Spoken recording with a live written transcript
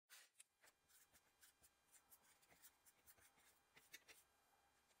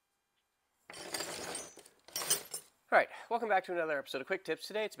welcome back to another episode of Quick Tips.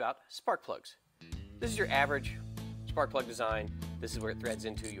 Today it's about spark plugs. This is your average spark plug design. This is where it threads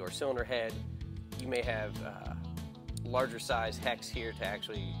into your cylinder head. You may have larger size hex here to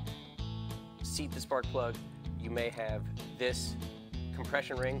actually seat the spark plug. You may have this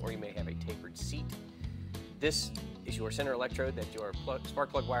compression ring, or you may have a tapered seat. This is your center electrode that your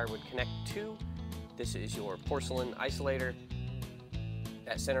spark plug wire would connect to. This is your porcelain isolator.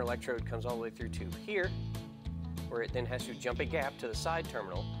 That center electrode comes all the way through to here, where it then has to jump a gap to the side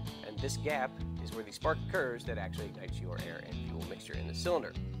terminal, and this gap is where the spark occurs that actually ignites your air and fuel mixture in the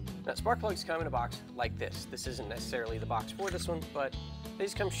cylinder. Now, spark plugs come in a box like this. This isn't necessarily the box for this one, but they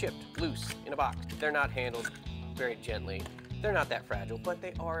just come shipped loose in a box. They're not handled very gently. They're not that fragile, but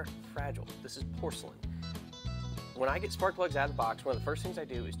they are fragile. This is porcelain. When I get spark plugs out of the box, one of the first things I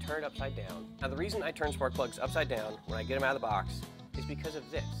do is turn it upside down. Now, the reason I turn spark plugs upside down when I get them out of the box is because of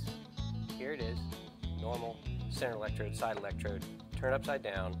this. Here it is, normal center electrode, side electrode, turn upside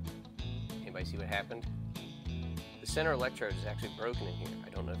down. Anybody see what happened? The center electrode is actually broken in here. I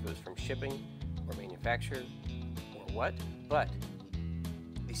don't know if it was from shipping or manufactured or what, but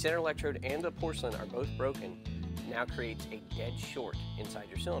the center electrode and the porcelain are both broken. Now creates a dead short inside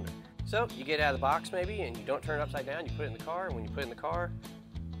your cylinder. So you get it out of the box maybe and you don't turn it upside down, you put it in the car, and when you put it in the car,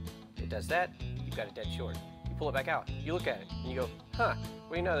 it does that, you've got a dead short. You pull it back out, you look at it, and you go, huh,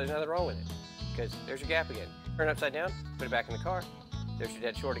 well, you know, there's nothing wrong with it, because there's your gap again. Turn it upside down, put it back in the car, there's your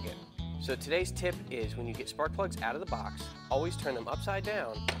dead short again. So today's tip is when you get spark plugs out of the box, always turn them upside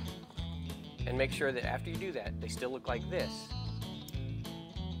down and make sure that after you do that, they still look like this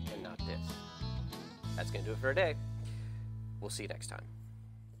and not this. That's going to do it for today. We'll see you next time.